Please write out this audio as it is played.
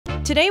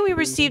Today we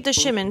received a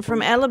shipment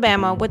from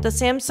Alabama with the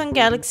Samsung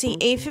Galaxy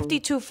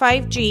A52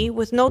 5G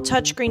with no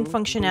touchscreen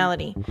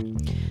functionality.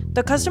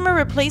 The customer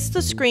replaced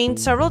the screen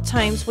several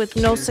times with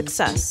no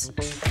success.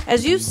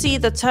 As you see,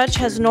 the touch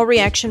has no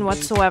reaction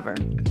whatsoever.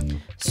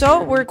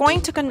 So we're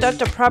going to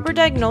conduct a proper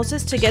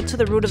diagnosis to get to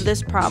the root of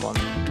this problem.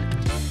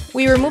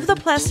 We remove the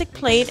plastic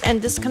plate and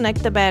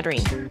disconnect the battery.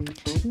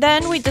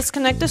 Then we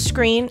disconnect the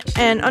screen,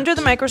 and under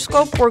the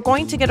microscope we're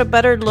going to get a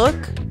better look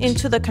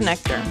into the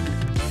connector.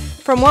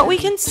 From what we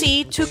can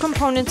see, two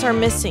components are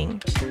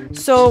missing.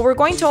 So we're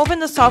going to open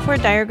the software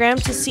diagram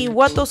to see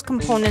what those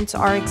components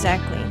are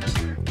exactly.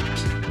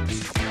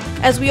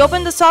 As we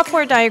open the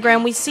software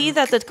diagram, we see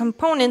that the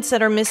components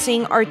that are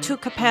missing are two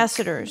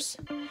capacitors.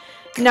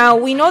 Now,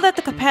 we know that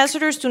the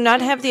capacitors do not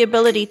have the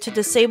ability to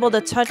disable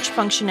the touch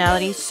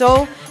functionality,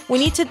 so we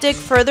need to dig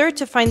further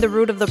to find the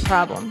root of the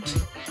problem.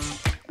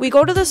 We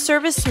go to the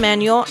service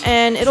manual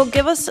and it'll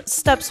give us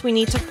steps we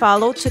need to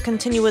follow to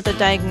continue with the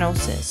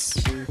diagnosis.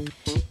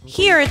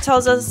 Here it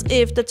tells us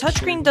if the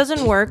touchscreen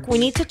doesn't work, we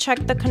need to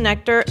check the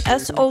connector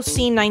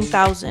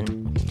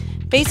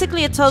SOC9000.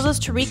 Basically, it tells us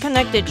to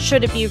reconnect it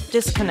should it be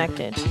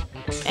disconnected.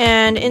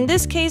 And in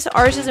this case,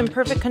 ours is in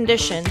perfect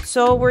condition,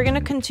 so we're going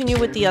to continue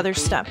with the other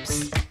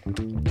steps.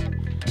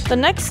 The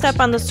next step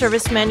on the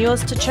service manual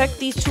is to check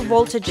these two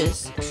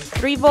voltages,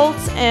 3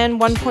 volts and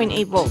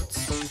 1.8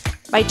 volts,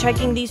 by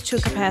checking these two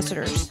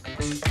capacitors.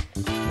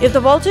 If the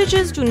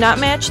voltages do not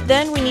match,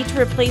 then we need to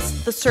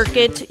replace the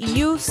circuit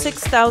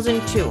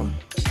U6002.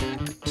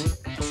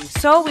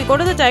 So we go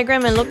to the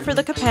diagram and look for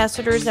the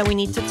capacitors that we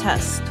need to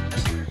test.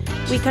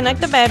 We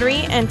connect the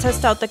battery and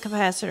test out the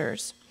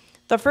capacitors.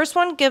 The first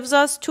one gives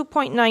us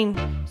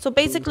 2.9, so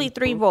basically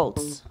 3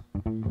 volts.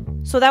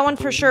 So that one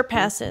for sure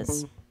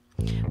passes.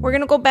 We're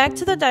going to go back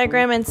to the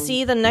diagram and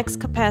see the next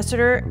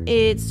capacitor.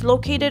 It's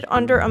located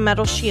under a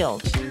metal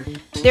shield.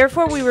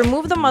 Therefore, we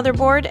remove the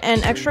motherboard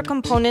and extra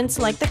components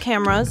like the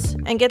cameras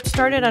and get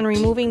started on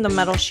removing the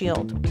metal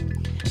shield.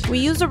 We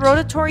use a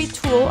rotatory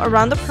tool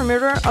around the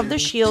perimeter of the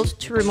shield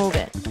to remove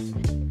it.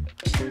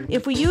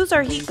 If we use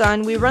our heat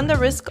gun, we run the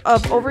risk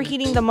of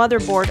overheating the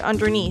motherboard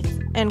underneath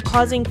and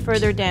causing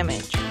further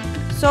damage.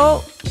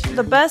 So,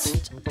 the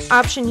best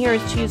option here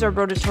is to use our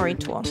rotatory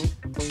tool.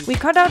 We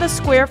cut out a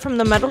square from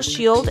the metal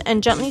shield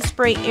and gently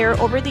spray air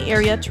over the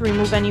area to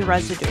remove any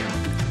residue.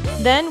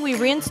 Then we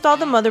reinstall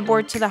the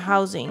motherboard to the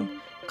housing,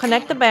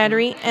 connect the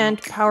battery,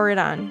 and power it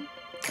on.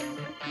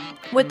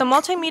 With the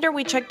multimeter,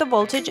 we check the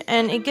voltage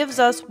and it gives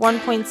us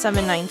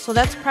 1.79, so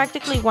that's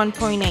practically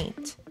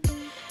 1.8.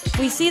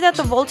 We see that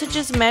the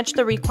voltages match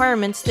the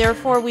requirements,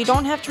 therefore we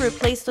don't have to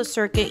replace the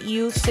circuit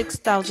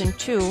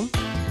U6002.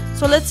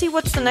 So let's see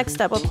what's the next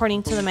step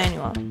according to the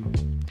manual.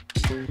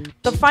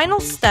 The final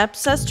step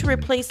says to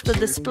replace the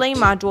display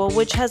module,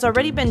 which has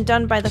already been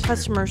done by the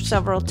customer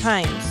several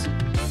times.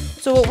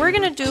 So what we're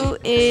going to do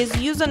is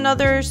use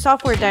another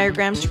software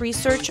diagram to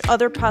research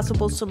other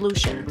possible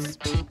solutions.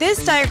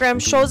 This diagram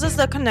shows us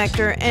the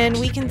connector and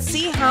we can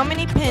see how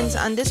many pins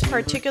on this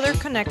particular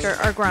connector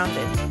are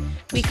grounded.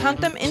 We count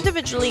them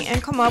individually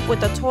and come up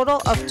with a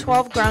total of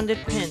 12 grounded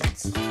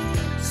pins.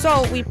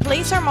 So we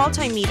place our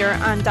multimeter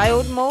on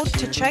diode mode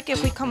to check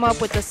if we come up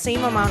with the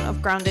same amount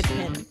of grounded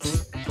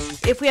pins.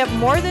 If we have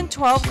more than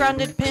 12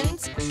 grounded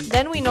pins,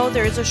 then we know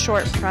there is a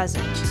short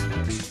present.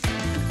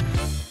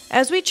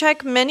 As we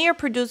check, many are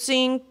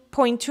producing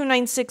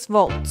 0.296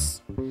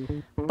 volts.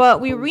 But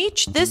we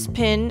reach this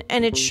pin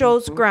and it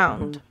shows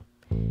ground.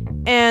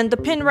 And the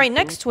pin right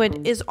next to it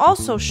is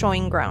also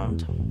showing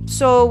ground.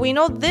 So we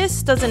know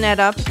this doesn't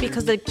add up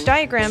because the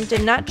diagram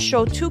did not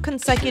show 2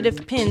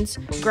 consecutive pins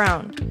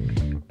ground.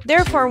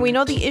 Therefore, we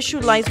know the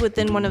issue lies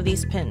within one of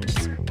these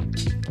pins.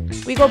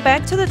 We go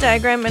back to the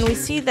diagram and we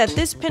see that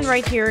this pin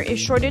right here is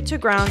shorted to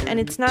ground and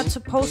it's not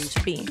supposed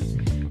to be.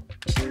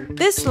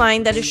 This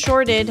line that is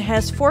shorted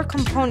has 4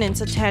 components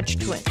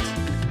attached to it: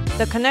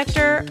 the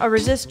connector, a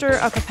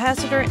resistor, a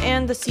capacitor,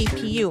 and the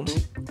CPU.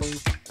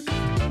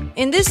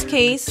 In this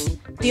case,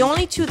 the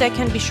only 2 that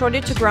can be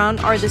shorted to ground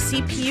are the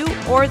CPU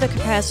or the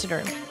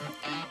capacitor.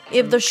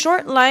 If the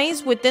short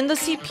lies within the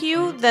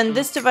CPU, then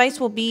this device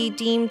will be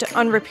deemed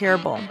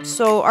unrepairable.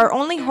 So our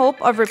only hope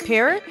of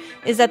repair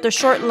is that the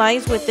short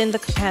lies within the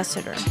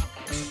capacitor.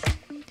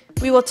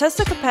 We will test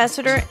the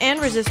capacitor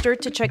and resistor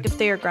to check if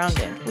they are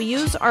grounded. We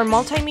use our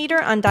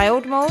multimeter on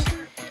diode mode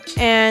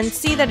and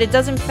see that it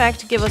does in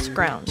fact give us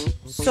ground.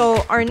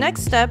 So our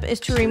next step is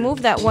to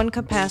remove that one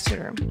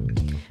capacitor.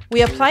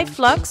 We apply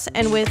flux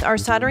and with our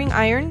soldering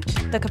iron,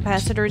 the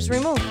capacitor is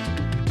removed.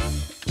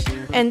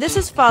 And this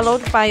is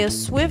followed by a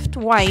swift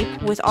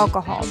wipe with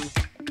alcohol.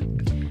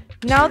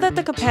 Now that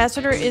the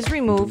capacitor is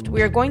removed,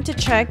 we are going to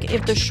check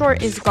if the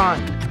short is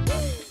gone.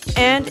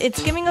 And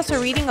it's giving us a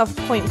reading of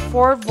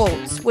 0.4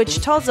 volts,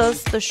 which tells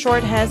us the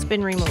short has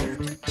been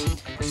removed.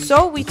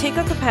 So we take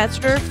a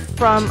capacitor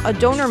from a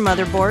donor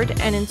motherboard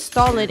and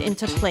install it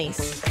into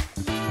place.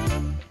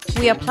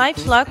 We apply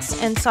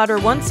flux and solder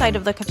one side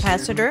of the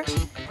capacitor,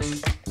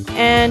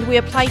 and we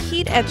apply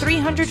heat at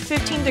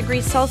 315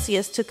 degrees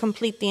Celsius to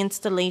complete the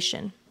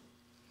installation.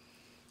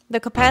 The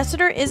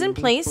capacitor is in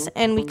place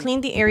and we clean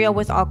the area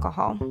with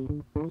alcohol.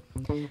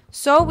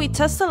 So we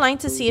test the line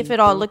to see if it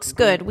all looks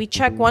good. We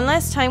check one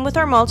last time with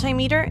our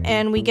multimeter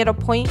and we get a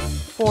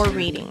 0.4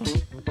 reading.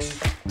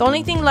 The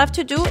only thing left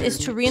to do is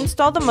to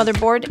reinstall the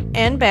motherboard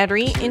and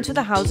battery into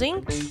the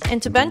housing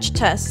and to bench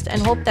test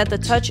and hope that the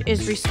touch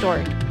is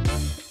restored.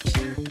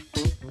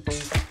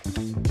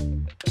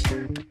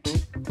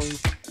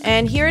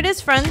 And here it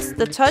is, friends,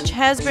 the touch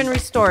has been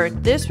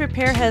restored. This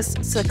repair has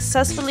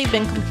successfully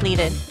been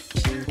completed.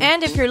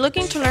 And if you're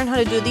looking to learn how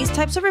to do these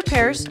types of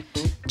repairs,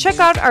 check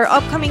out our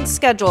upcoming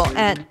schedule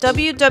at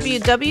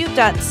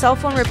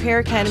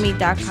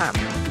www.cellphonerepairacademy.com.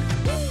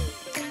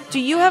 Do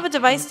you have a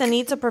device that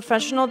needs a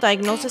professional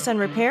diagnosis and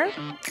repair?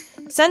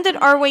 Send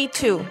it our way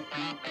too.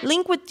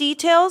 Link with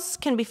details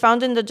can be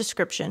found in the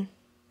description.